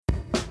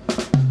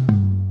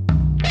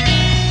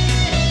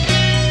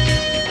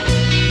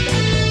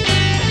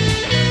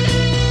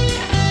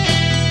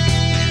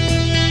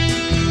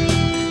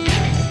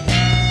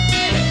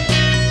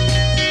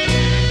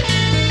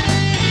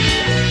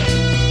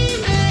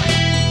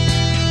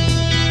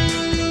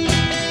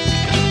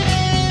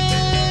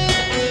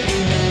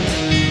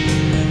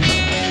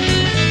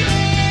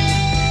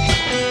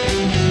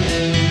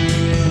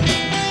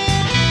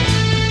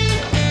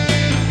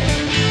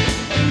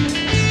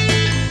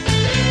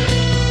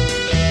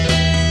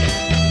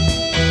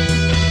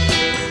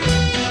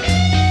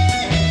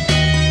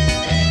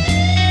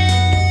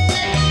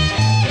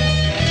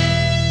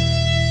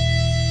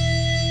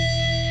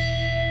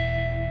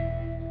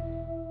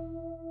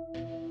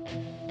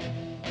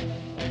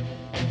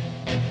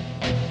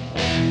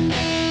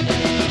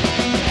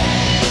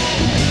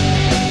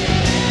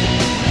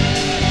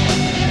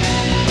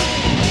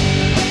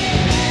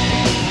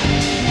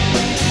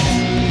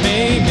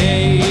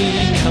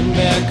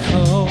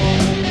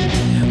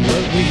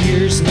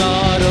is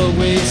not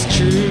always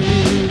true.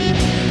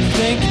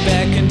 Think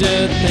back on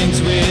the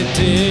things we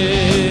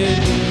did.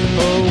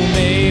 Oh,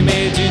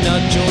 maybe do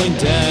not join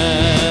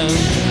them. I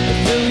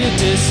feel you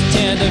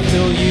distant, I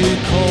feel you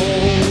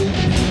cold.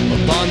 My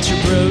bonds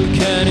are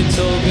broken, it's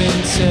all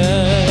been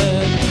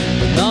said.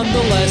 But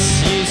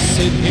nonetheless, you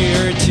sit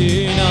here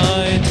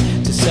tonight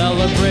to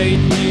celebrate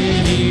New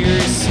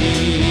Year's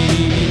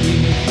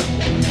Eve.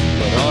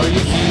 But are you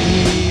here?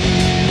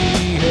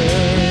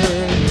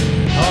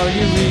 Are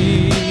you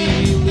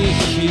really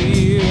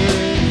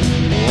here?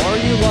 Or are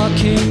you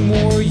locking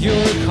more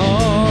your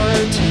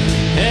heart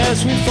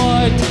as we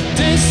fight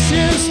this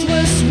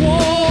useless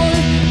war,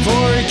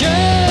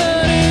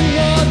 forgetting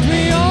what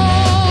we are?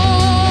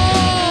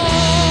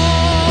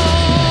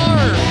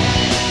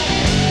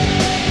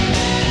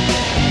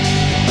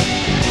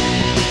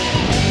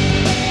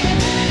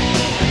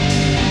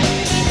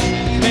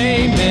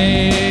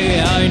 Maybe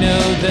I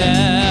know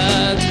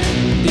that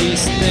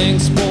these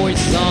things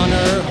poison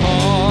our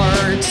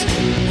hearts.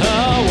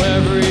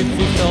 However, if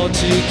we fail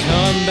to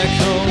come back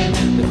home,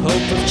 the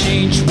hope of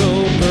change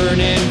will burn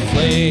in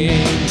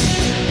flames.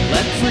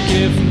 Let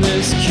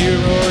forgiveness cure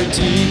our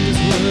deepest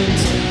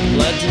wounds.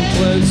 Let them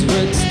close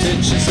with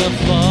stitches of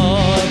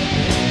love.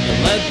 And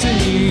let the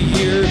new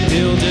year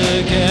build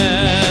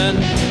again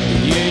the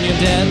union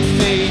that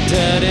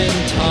faded in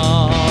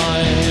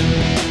time.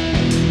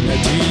 Now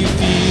do you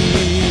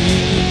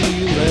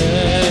feel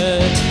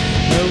it?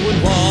 No one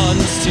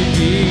wants to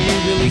be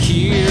really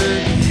here.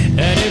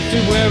 And if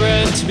it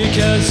weren't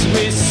because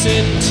we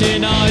sit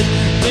tonight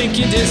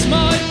thinking this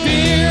might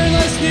be our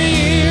last New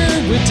Year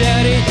with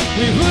Daddy,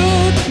 we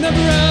would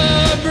never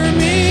ever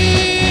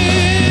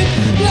meet.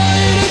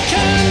 Light a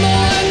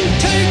candle and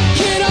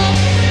take it up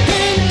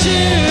into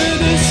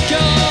the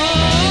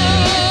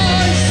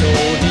sky, so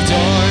the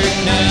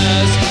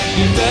darkness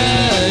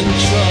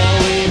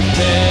eventually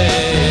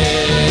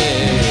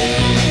fades.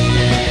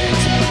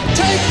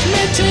 Take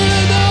me to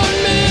the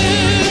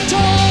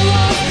middle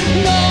of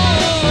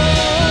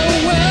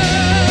nowhere,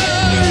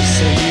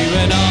 so you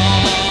and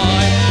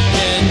I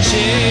can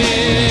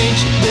change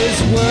this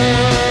world.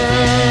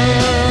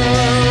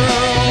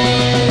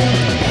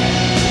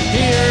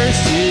 Here's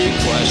the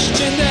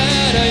question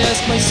that I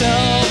ask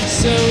myself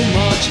so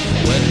much: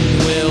 when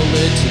will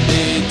it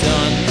be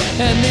done?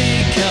 And the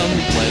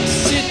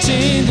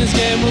complexity in this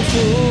game of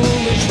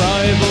foolish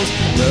rivals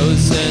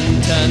grows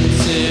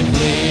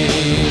intensively.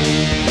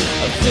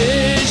 A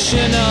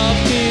vision of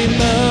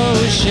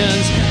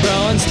emotions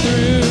runs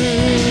through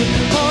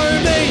our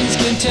veins,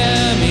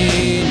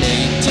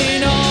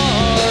 contaminating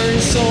our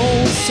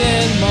souls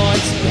and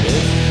minds. But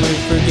if we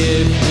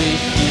forgive, we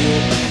heal.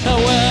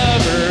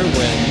 However,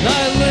 when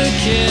I look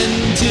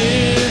into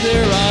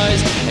their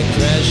eyes and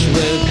crash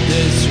with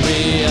this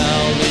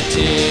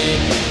reality,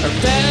 our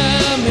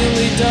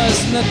family does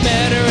not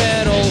matter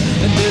at all.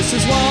 And this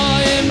is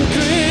why I'm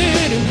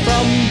creating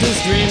from this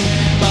dream.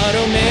 But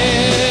oh,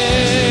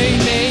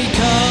 may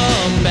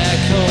come back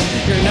home.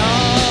 You're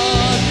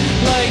not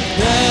like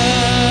them.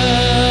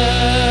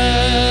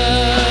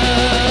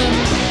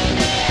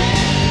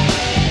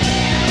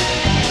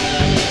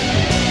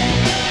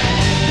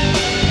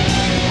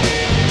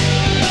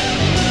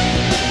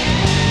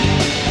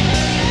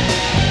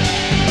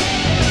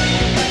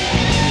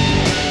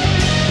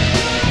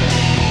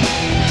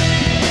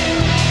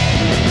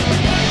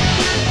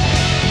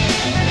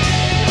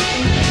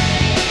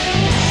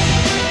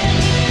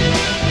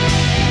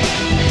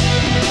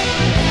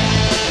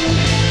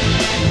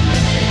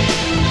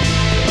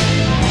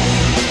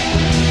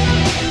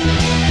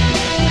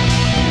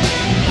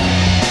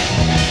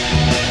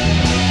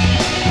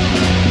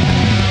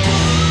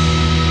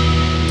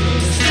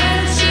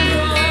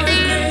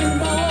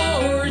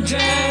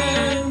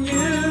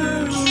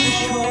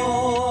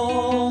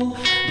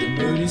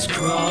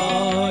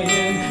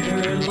 Crying,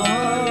 her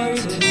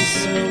light is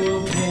so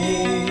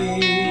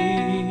opaque.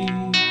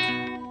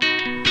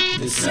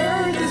 This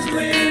earth is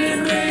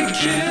bleeding, we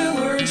kill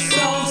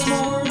ourselves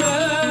more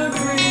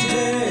every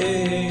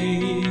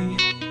day.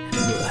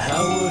 But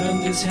how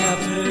wouldn't this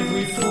happen if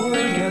we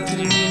forgot the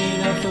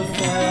meaning of a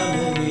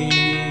family?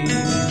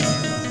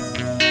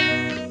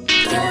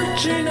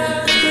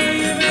 Fortunately,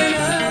 even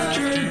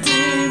after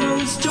the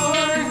most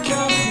dark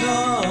of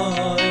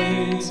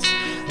nights,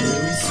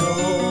 there is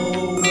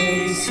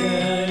always a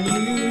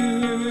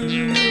new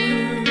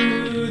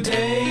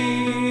day.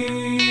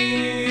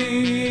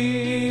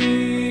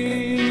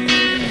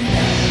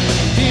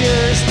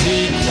 Here's the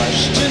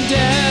question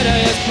that I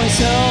ask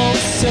myself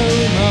so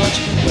much: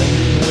 when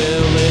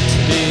will it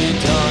be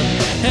done?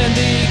 And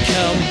the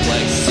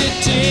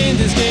complexity in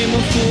this game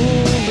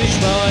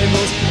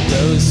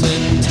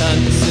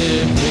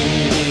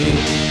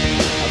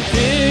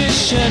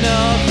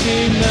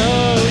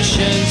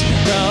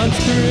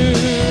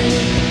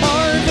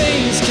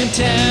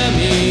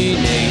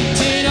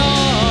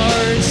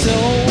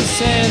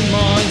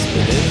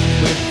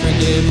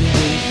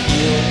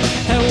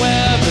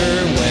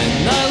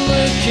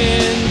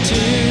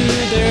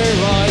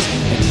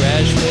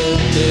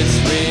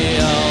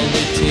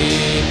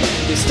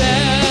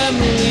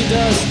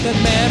that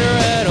matter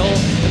at all.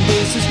 And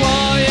this is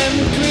why I'm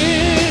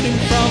retreating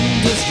from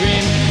this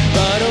dream.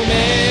 But oh,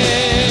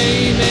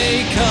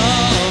 may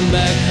come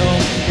back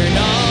home. You're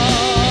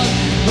not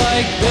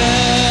like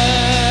that.